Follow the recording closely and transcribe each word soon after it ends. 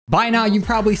By now, you've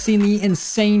probably seen the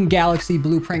insane galaxy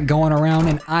blueprint going around,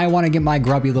 and I want to get my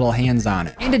grubby little hands on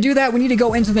it. And to do that, we need to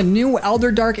go into the new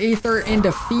Elder Dark Aether and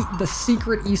defeat the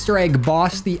secret Easter egg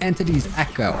boss, the entity's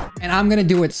Echo. And I'm going to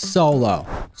do it solo.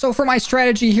 So for my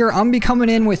strategy here, I'm going to be coming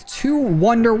in with 2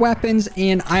 wonder weapons,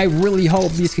 and I really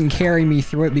hope these can carry me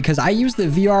through it because I used the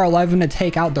VR11 to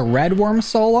take out the red worm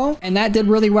solo, and that did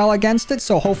really well against it.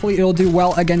 So hopefully it'll do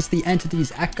well against the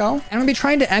entity's Echo. And I'm going to be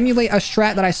trying to emulate a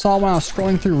strat that I saw when I was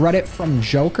scrolling through Reddit from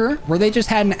Joker, where they just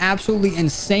had an absolutely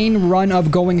insane run of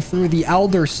going through the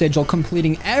Elder Sigil,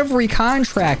 completing every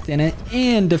contract in it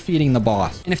and defeating the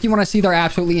boss. And if you want to see their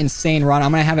absolutely insane run,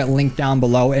 I'm going to have it linked down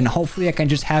below, and hopefully I can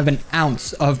just have an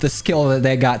ounce of the skill that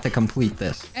they got to complete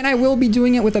this. And I will be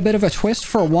doing it with a bit of a twist.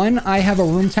 For one, I have a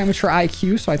room temperature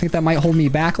IQ, so I think that might hold me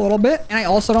back a little bit. And I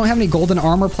also don't have any golden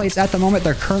armor plates at the moment.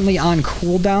 They're currently on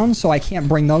cooldown, so I can't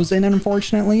bring those in,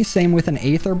 unfortunately. Same with an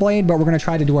Aether blade, but we're going to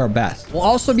try to do our best. We'll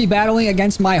also be battling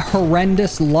against my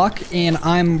horrendous luck, and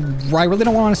I really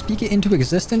don't want to speak it into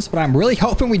existence, but I'm really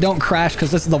hoping we don't crash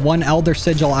because this is the one Elder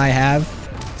Sigil I have.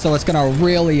 So it's gonna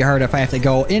really hurt if I have to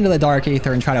go into the Dark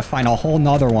Aether and try to find a whole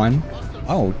nother one.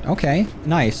 Oh, okay.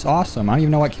 Nice. Awesome. I don't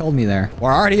even know what killed me there.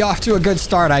 We're already off to a good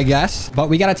start, I guess. But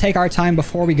we got to take our time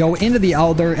before we go into the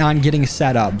Elder on getting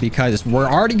set up, because we're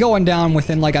already going down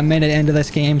within like a minute into this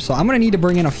game. So I'm going to need to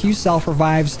bring in a few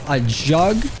self-revives, a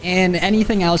jug, and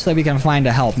anything else that we can find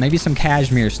to help. Maybe some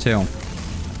cashmeres too.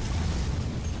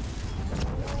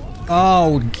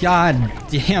 Oh, god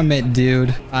damn it,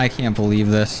 dude. I can't believe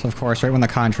this. Of course, right when the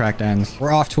contract ends.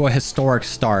 We're off to a historic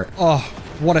start. Oh,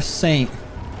 what a saint.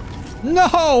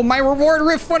 No, my reward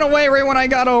rift went away right when I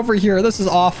got over here. This is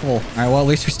awful. All right, well, at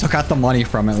least we still got the money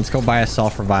from it. Let's go buy a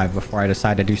self-revive before I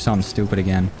decide to do something stupid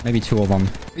again. Maybe 2 of them.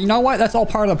 You know what? That's all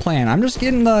part of the plan. I'm just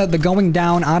getting the going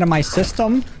down out of my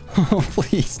system. Oh,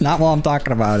 please, not while I'm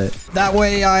talking about it. That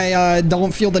way I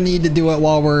don't feel the need to do it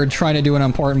while we're trying to do an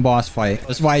important boss fight.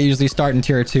 That's why I usually start in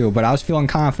tier 2, but I was feeling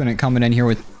confident coming in here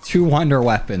with 2 wonder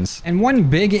weapons. And one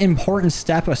big important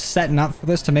step of setting up for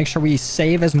this to make sure we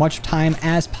save as much time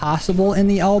as possible in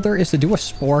the Elder is to do a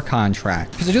spore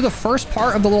contract. Because to do the first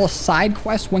part of the little side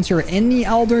quest once you're in the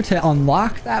Elder to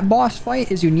unlock that boss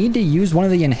fight is you need to use one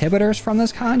of the inhibitors from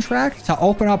this contract to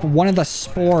open up one of the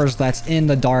spores that's in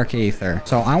the Dark Aether.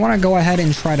 So I want to go ahead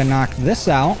and try to knock this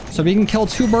out so we can kill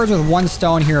 2 birds with 1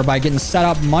 stone here by getting set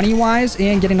up money-wise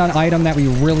and getting an item that we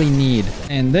really need.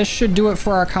 And this should do it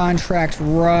for our contract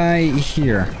right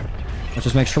here. Let's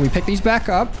just make sure we pick these back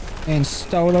up and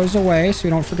stow those away so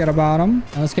we don't forget about them.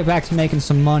 Now let's get back to making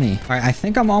some money. All right, I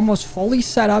think I'm almost fully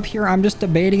set up here. I'm just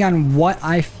debating on what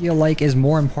I feel like is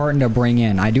more important to bring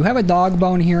in. I do have a dog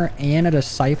bone here and a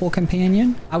disciple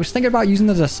companion. I was thinking about using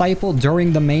the disciple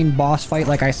during the main boss fight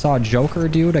like I saw Joker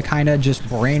do to kind of just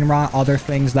brain rot other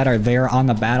things that are there on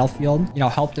the battlefield. You know,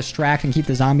 help distract and keep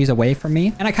the zombies away from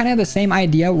me. And I kind of have the same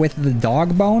idea with the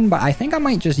dog bone, but I think I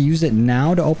might just use it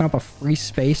now to open up a free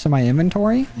space in my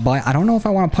inventory. But I don't know if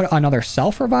I want to put another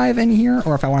self-revive in here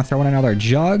or if I want to throw in another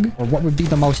jug, or what would be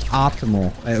the most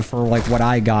optimal for like what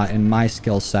I got in my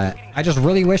skill set. I just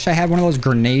really wish I had one of those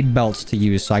grenade belts to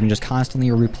use so I can just constantly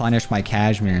replenish my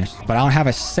cashmeres. But I don't have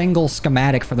a single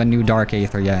schematic for the new Dark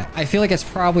Aether yet. I feel like it's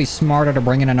probably smarter to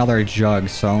bring in another jug.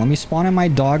 So let me spawn in my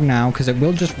dog now because it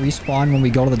will just respawn when we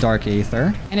go to the Dark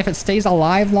Aether. And if it stays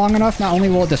alive long enough, not only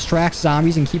will it distract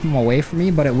zombies and keep them away from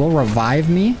me, but it will revive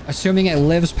me, assuming it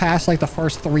lives past like the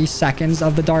first 3 seconds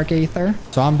of the Dark Aether.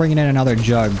 So I'm bringing in another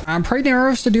jug. I'm pretty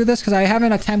nervous to do this because I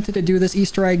haven't attempted to do this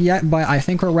Easter egg yet, but I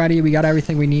think we're ready. We got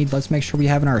everything we need. Let's make sure we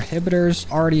have our inhibitors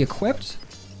already equipped.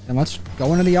 And let's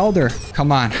go into the Elder.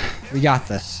 Come on. We got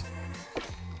this.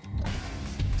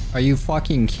 Are you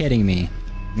fucking kidding me?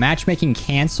 Matchmaking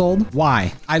canceled?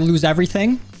 Why? I lose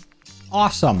everything?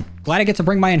 Awesome. Glad I get to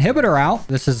bring my inhibitor out.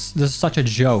 This is such a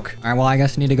joke. All right, well, I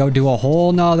guess I need to go do a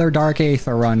whole nother Dark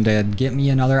Aether run to get me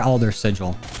another Elder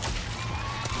Sigil.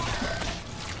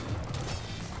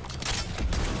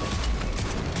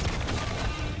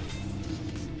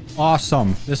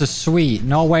 Awesome. This is sweet.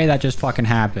 No way that just fucking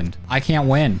happened. I can't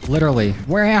win. Literally.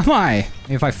 Where am I?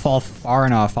 Maybe if I fall far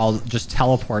enough, I'll just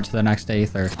teleport to the next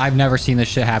Aether. I've never seen this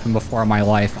shit happen before in my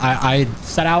life. I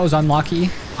said I was unlucky.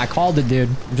 I called it, dude.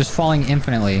 I'm just falling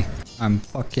infinitely. I'm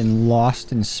fucking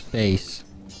lost in space.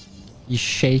 He's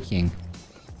shaking.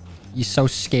 He's so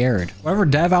scared. Whatever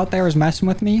dev out there is messing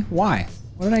with me, why?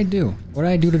 What did I do? What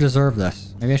did I do to deserve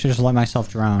this? Maybe I should just let myself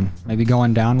drown. Maybe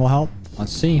going down will help.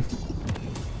 Let's see.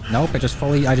 Nope, I just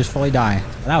fully die.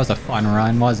 That was a fun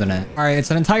run, wasn't it? All right,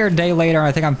 it's an entire day later. I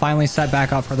think I'm finally set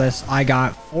back up for this. I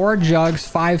got 4 jugs,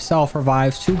 5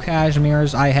 self-revives, 2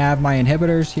 cashmeres. I have my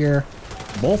inhibitors here.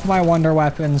 both my wonder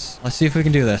weapons. Let's see if we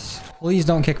can do this. Please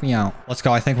don't kick me out. Let's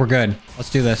go. I think we're good.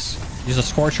 Let's do this. Use a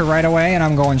Scorcher right away, and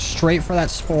I'm going straight for that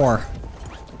spore.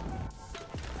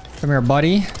 Come here,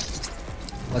 buddy.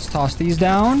 Let's toss these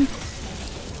down.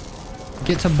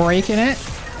 Get to breaking it.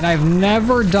 And I've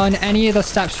never done any of the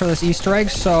steps for this Easter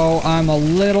egg, so I'm a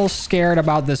little scared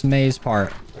about this maze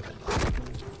part.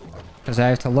 Because I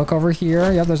have to look over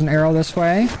here. Yep, there's an arrow this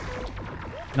way.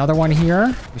 Another one here.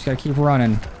 We just gotta keep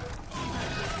running.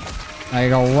 I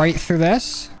go right through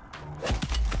this.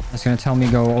 That's gonna tell me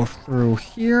go through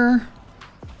here.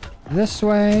 This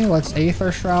way. Let's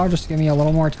Aether Shroud just to give me a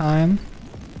little more time.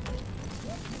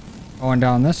 Going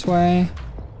down this way.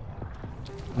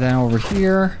 Then over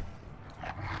here.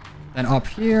 Then up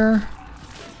here.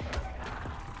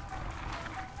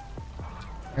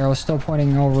 Arrow's still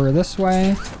pointing over this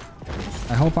way.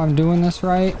 I hope I'm doing this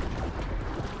right.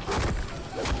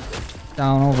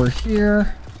 Down over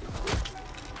here.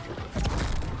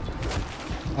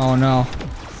 Oh no.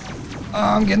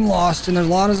 Oh, I'm getting lost and there's a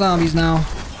lot of zombies now.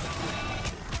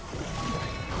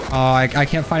 Oh, I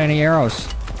can't find any arrows.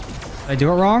 Did I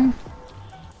do it wrong?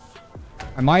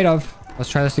 I might have. Let's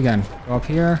try this again. Go up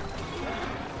here.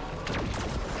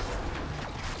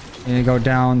 And you go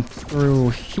down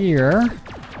through here.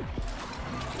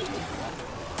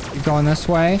 Keep going this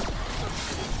way.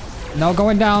 No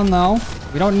going down though.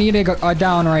 We don't need a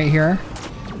down right here.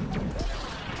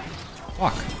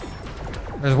 Fuck.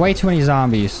 There's way too many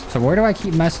zombies. So where do I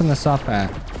keep messing this up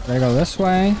at? Do I go this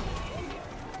way?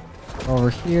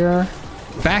 Over here.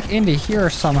 Back into here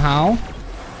somehow.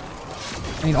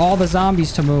 I need all the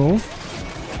zombies to move.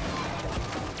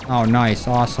 Oh, nice.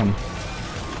 Awesome.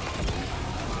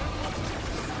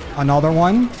 Another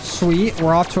one. Sweet.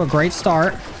 We're off to a great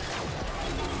start.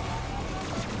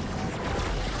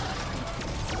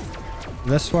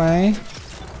 This way.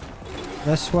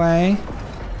 This way.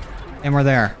 And we're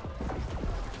there.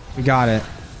 We got it.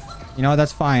 You know what?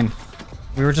 That's fine.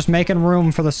 We were just making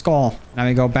room for the skull. Now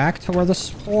we go back to where the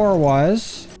spore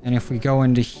was. And if we go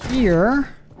into here...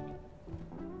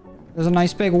 There's a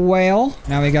nice big whale.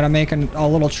 Now we gotta make a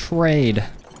little trade.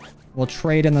 We'll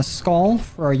trade in the skull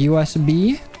for a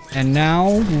USB. And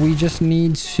now we just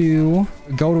need to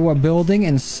go to a building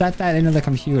and set that into the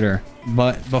computer.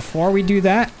 But before we do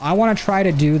that, I want to try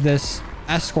to do this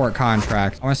escort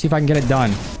contract. I want to see if I can get it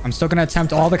done. I'm still going to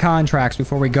attempt all the contracts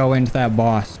before we go into that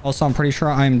boss. Also, I'm pretty sure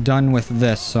I'm done with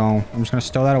this. So I'm just going to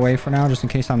stow that away for now, just in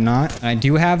case I'm not. And I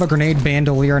do have a grenade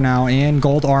bandolier now and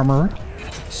gold armor.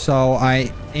 So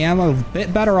I am a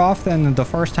bit better off than the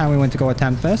first time we went to go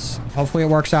attempt this. Hopefully it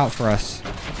works out for us.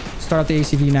 Start the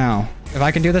ACV now. If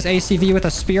I can do this ACV with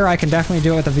a spear, I can definitely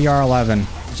do it with a VR11.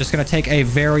 It's just going to take a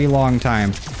very long time.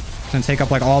 It's going to take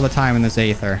up like all the time in this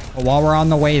Aether. But while we're on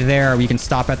the way there, we can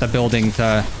stop at the building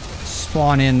to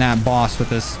spawn in that boss with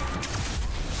this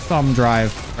thumb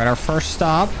drive. Right, our first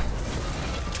stop.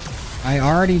 I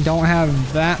already don't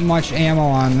have that much ammo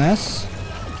on this.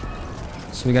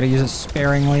 So we got to use it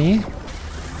sparingly.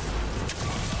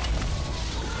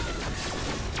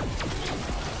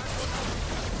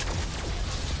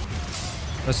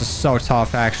 This is so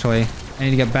tough, actually. I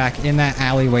need to get back in that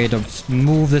alleyway to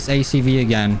move this ACV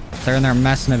again. They're in there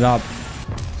messing it up.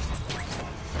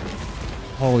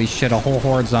 Holy shit, a whole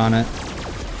horde's on it.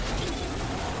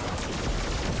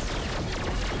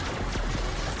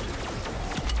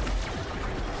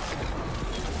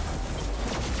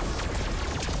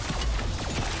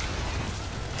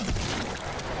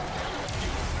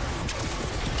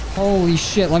 Holy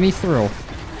shit, let me through.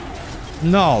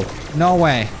 No, no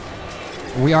way.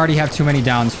 We already have too many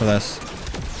downs for this.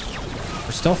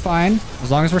 We're still fine.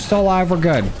 As long as we're still alive, we're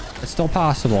good. It's still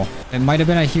possible. It might have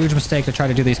been a huge mistake to try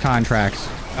to do these contracts.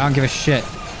 I don't give a shit.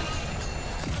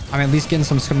 I'm at least getting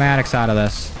some schematics out of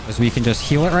this. Because we can just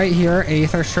heal it right here.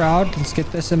 Aether Shroud. Let's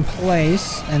get this in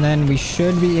place. And then we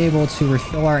should be able to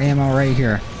refill our ammo right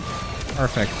here.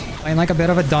 Perfect. Playing like a bit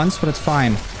of a dunce, but it's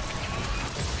fine.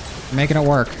 We're making it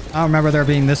work. I don't remember there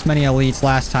being this many elites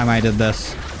last time I did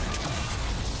this.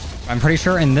 I'm pretty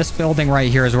sure in this building right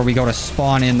here is where we go to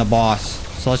spawn in the boss.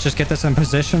 So let's just get this in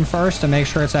position first and make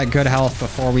sure it's at good health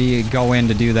before we go in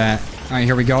to do that. All right,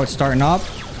 here we go. It's starting up.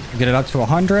 We'll get it up to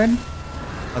 100.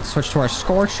 Let's switch to our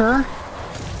Scorcher.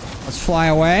 Let's fly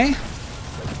away.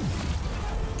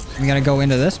 We got to go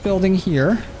into this building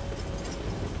here.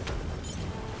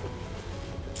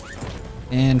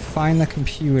 And find the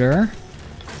computer.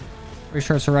 Pretty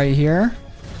sure it's right here.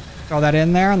 Throw that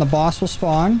in there and the boss will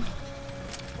spawn.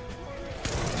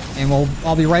 And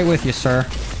I'll be right with you, sir.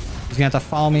 He's gonna have to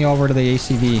follow me over to the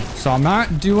ACV. So I'm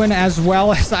not doing as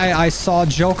well as I saw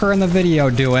Joker in the video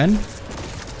doing.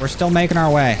 We're still making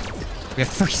our way. We have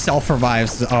 3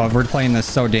 self-revives. Oh, we're playing this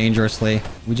so dangerously.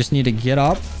 We just need to get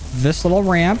up this little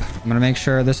ramp. I'm going to make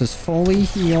sure this is fully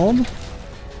healed.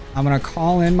 I'm going to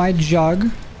call in my jug.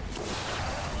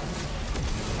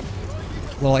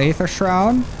 Little Aether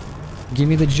Shroud. Give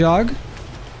me the jug.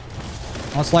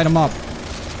 Let's light him up.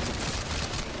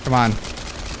 Come on.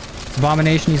 This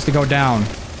abomination needs to go down.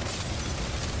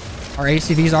 Our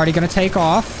ACV is already going to take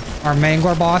off. Our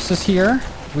Mangler boss is here.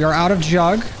 We are out of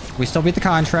jug. We still beat the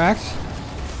contract.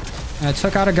 And I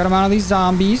took out a good amount of these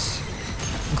zombies,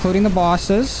 including the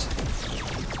bosses.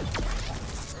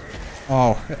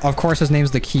 Oh, of course his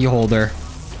name's the key holder.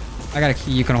 I got a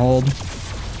key you can hold.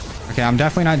 Okay, I'm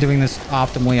definitely not doing this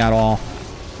optimally at all.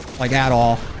 Like, at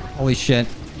all. Holy shit.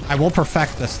 I will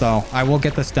perfect this, though. I will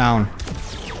get this down.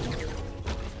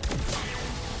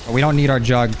 But we don't need our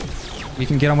jug. We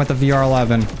can get him with the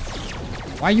VR11.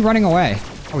 Why are you running away?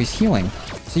 Oh, he's healing.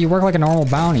 So you work like a normal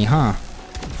bounty, huh?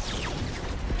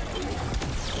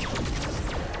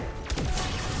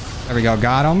 There we go.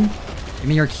 Got him. Give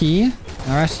me your key. And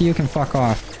the rest of you can fuck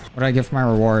off. What did I get for my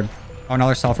reward? Oh,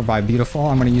 another self-revive. Beautiful.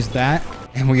 I'm going to use that.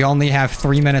 And we only have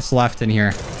 3 minutes left in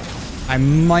here. I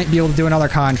might be able to do another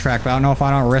contract, but I don't know if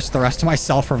I don't risk the rest of my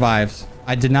self-revives.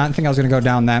 I did not think I was going to go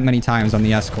down that many times on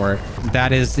the escort.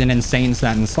 That is an insane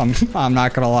sentence. I'm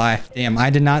not going to lie. Damn, I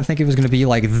did not think it was going to be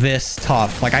like this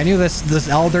tough. Like, I knew this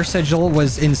Elder Sigil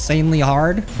was insanely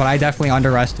hard, but I definitely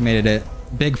underestimated it.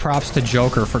 Big props to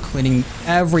Joker for cleaning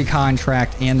every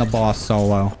contract and the boss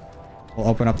solo. We'll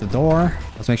open up the door.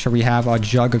 Let's make sure we have a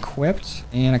jug equipped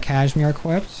and a cashmere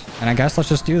equipped. And I guess let's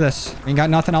just do this. We ain't got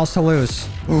nothing else to lose.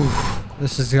 Ooh,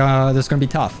 this is gonna be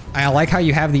tough. I like how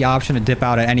you have the option to dip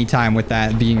out at any time with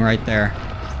that being right there.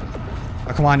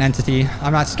 Oh, come on, entity.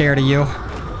 I'm not scared of you.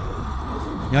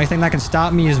 The only thing that can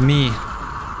stop me is me.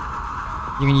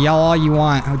 You can yell all you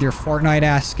want with your Fortnite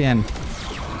ass skin.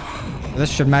 This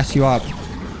should mess you up.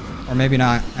 Or maybe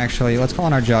not, actually. Let's call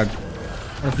in our jug.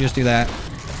 What if we just do that?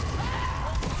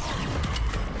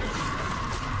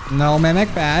 No,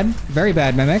 Mimic. Bad. Very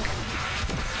bad, Mimic.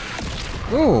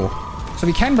 Ooh. So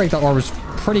we can break the orbs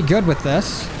pretty good with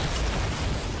this.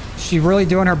 She's really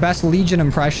doing her best Legion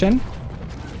impression.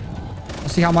 We'll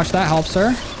see how much that helps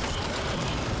her.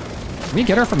 Can we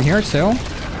get her from here, too?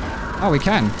 Oh, we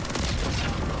can.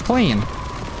 Clean.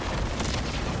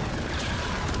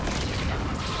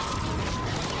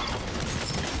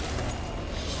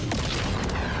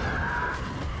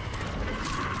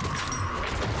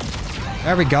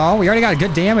 There we go. We already got a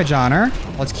good damage on her.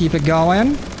 Let's keep it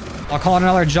going. I'll call in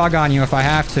another jug on you if I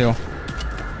have to.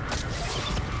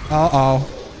 Uh-oh.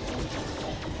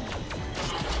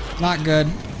 Not good.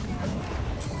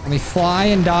 Let me fly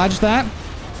and dodge that.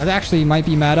 That actually might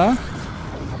be meta.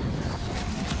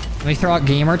 Let me throw out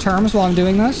gamer terms while I'm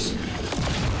doing this.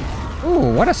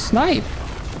 Ooh, what a snipe.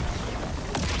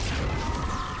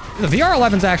 The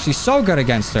VR11's actually so good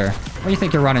against her. What do you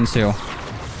think you're running to?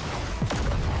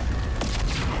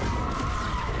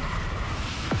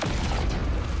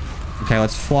 Okay,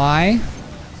 let's fly.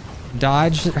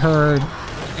 Dodge her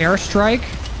airstrike.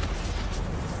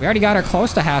 We already got her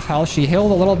close to half health. She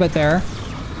healed a little bit there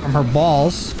from her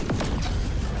balls.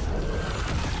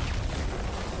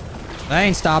 That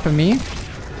ain't stopping me.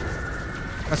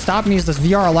 What's stopping me is this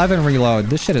VR11 reload.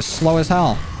 This shit is slow as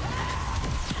hell.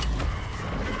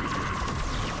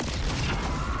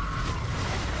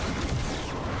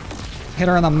 Hit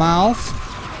her in the mouth.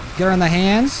 Get her in the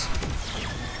hands.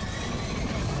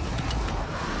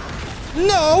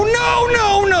 No, no,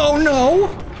 no, no, no.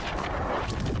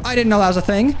 I didn't know that was a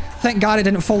thing. Thank God it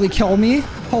didn't fully kill me.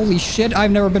 Holy shit,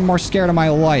 I've never been more scared in my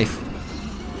life.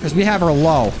 Because we have her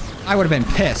low. I would have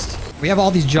been pissed. We have all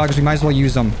these jugs. We might as well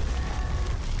use them.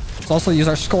 Let's also use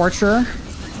our Scorcher.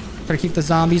 Try to keep the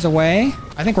zombies away.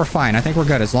 I think we're fine. I think we're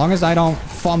good. As long as I don't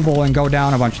fumble and go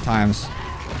down a bunch of times.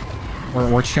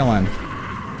 We're chilling.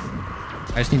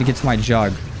 I just need to get to my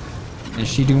jug. And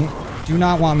she do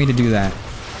not want me to do that.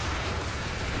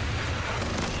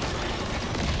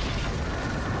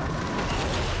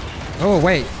 Oh,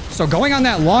 wait. So going on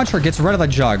that launcher gets rid of the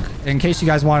jug, in case you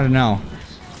guys wanted to know.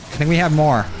 I think we have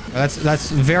more.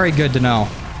 That's very good to know.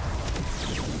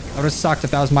 That would have sucked if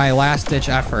that was my last-ditch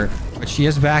effort. But she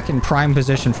is back in prime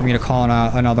position for me to call in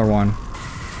another one.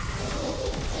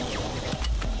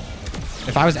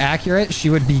 If I was accurate,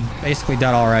 she would be basically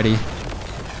dead already.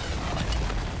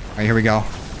 All right, here we go.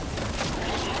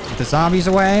 Get the zombies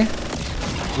away.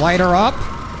 Light her up.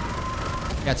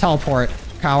 Yeah, teleport,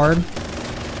 coward.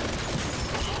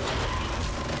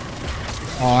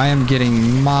 Oh, I am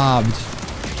getting mobbed.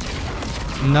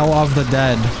 No of the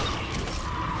dead.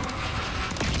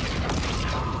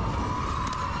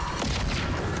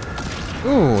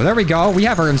 there we go. We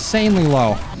have her insanely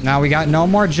low. Now we got no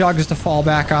more jugs to fall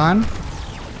back on.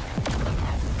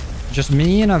 Just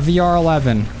me and a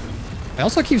VR11. It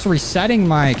also keeps resetting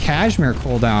my cashmere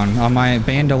cooldown on my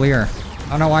bandolier. I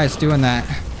don't know why it's doing that.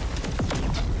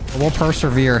 But we'll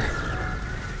persevere.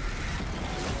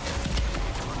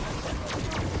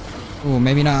 Ooh,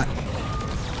 maybe not.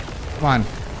 Come on.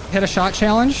 Hit a shot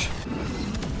challenge.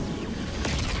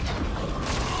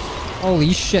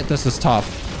 Holy shit, this is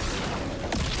tough.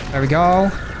 There we go.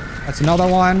 That's another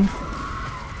one.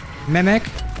 Mimic.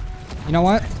 You know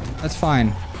what? That's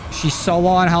fine. She's so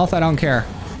low on health, I don't care.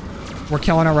 We're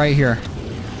killing her right here.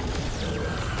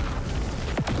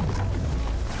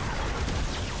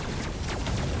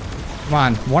 Come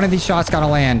on. One of these shots gotta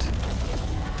land.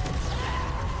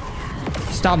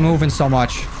 Stop moving so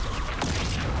much.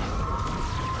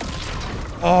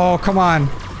 Oh, come on.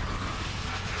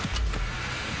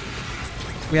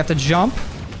 We have to jump.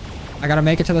 I gotta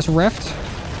make it to this rift.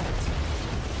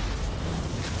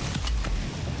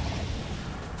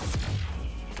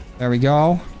 There we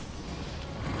go.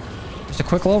 Just a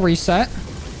quick little reset.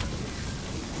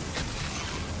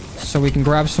 So we can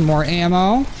grab some more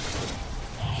ammo.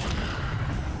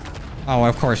 Oh,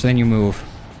 of course, then you move.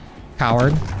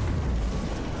 Coward.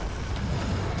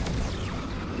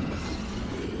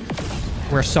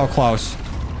 We're so close.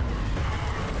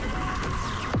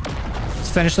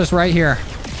 Let's finish this right here.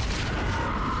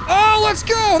 Oh, let's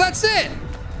go! That's it!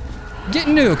 Get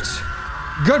nuked.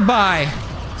 Goodbye.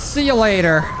 See you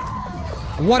later.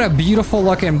 What a beautiful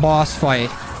looking boss fight.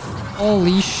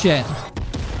 Holy shit.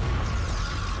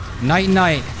 Night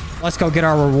night. Let's go get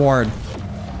our reward.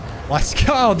 Let's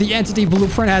go. The entity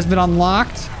blueprint has been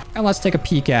unlocked. And let's take a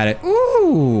peek at it.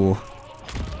 Ooh.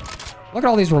 Look at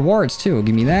all these rewards too.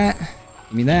 Give me that.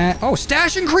 Give me that. Oh,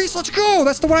 stash increase. Let's go.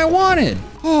 That's the one I wanted.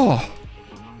 Oh.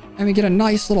 Let me get a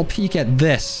nice little peek at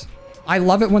this. I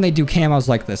love it when they do camos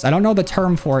like this. I don't know the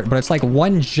term for it, but it's like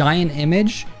one giant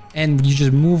image and you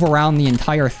just move around the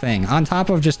entire thing on top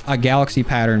of just a galaxy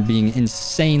pattern being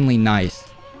insanely nice.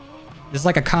 This is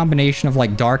like a combination of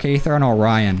like Dark Aether and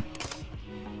Orion.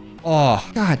 Oh,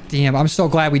 god damn. I'm so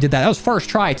glad we did that. That was first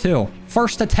try too.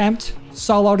 First attempt.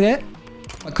 Soloed it.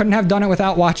 I couldn't have done it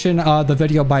without watching the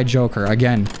video by Joker.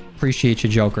 Again, appreciate you,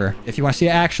 Joker. If you want to see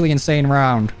an actually insane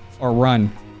round or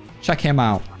run, check him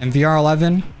out. And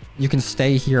VR11, you can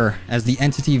stay here as the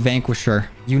entity vanquisher.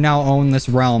 You now own this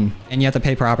realm and you have to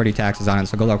pay property taxes on it.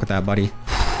 So good luck with that, buddy.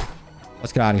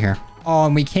 Let's get out of here. Oh,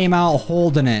 and we came out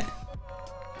holding it.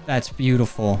 That's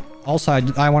beautiful. Also,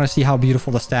 I want to see how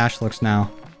beautiful the stash looks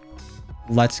now.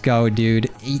 Let's go,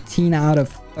 dude. 18 out of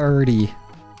 30.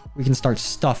 We can start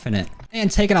stuffing it. And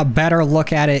taking a better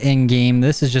look at it in game,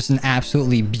 this is just an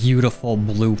absolutely beautiful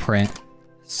blueprint.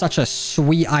 Such a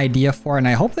sweet idea for it, and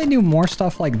I hope they do more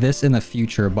stuff like this in the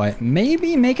future, but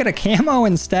maybe make it a camo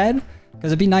instead,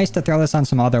 because it'd be nice to throw this on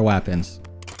some other weapons.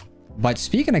 But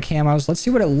speaking of camos, let's see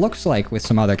what it looks like with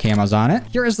some other camos on it.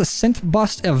 Here is the Synth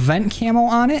Bust event camo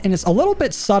on it, and it's a little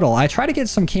bit subtle. I try to get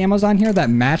some camos on here that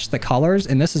match the colors,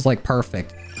 and this is like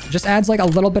perfect. Just adds like a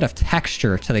little bit of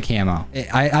texture to the camo.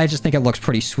 I just think it looks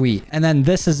pretty sweet. And then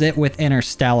this is it with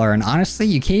Interstellar. And honestly,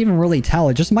 you can't even really tell.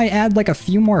 It just might add like a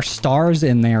few more stars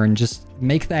in there and just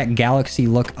make that galaxy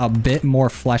look a bit more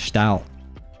fleshed out.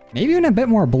 Maybe even a bit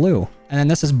more blue. And then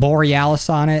this is Borealis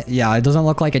on it. Yeah, it doesn't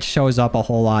look like it shows up a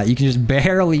whole lot. You can just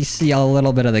barely see a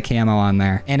little bit of the camo on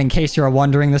there. And in case you're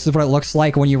wondering, this is what it looks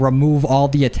like when you remove all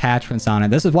the attachments on it.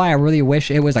 This is why I really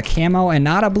wish it was a camo and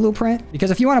not a blueprint.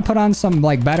 Because if you want to put on some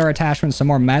like better attachments, some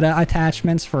more meta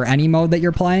attachments for any mode that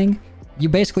you're playing, you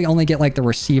basically only get like the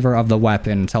receiver of the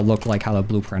weapon to look like how the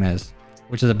blueprint is,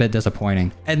 which is a bit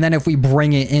disappointing. And then if we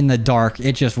bring it in the dark,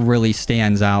 it just really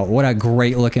stands out. What a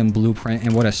great looking blueprint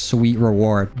and what a sweet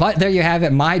reward. But there you have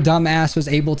it. My dumb ass was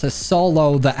able to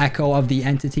solo the Echo of the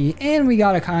Entity, and we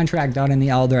got a contract done in the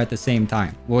Elder at the same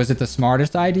time. Was it the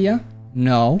smartest idea?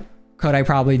 No. Could I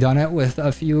probably done it with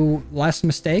a few less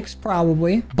mistakes?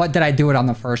 Probably. But did I do it on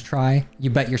the first try? You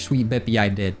bet your sweet bippy I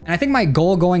did. And I think my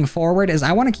goal going forward is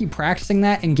I want to keep practicing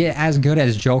that and get as good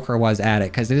as Joker was at it,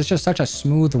 because it is just such a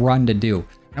smooth run to do.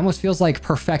 It almost feels like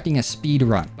perfecting a speed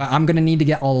run, but I'm going to need to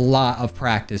get a lot of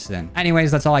practice in.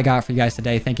 Anyways, that's all I got for you guys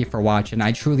today. Thank you for watching.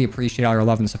 I truly appreciate all your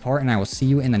love and support, and I will see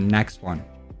you in the next one.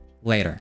 Later.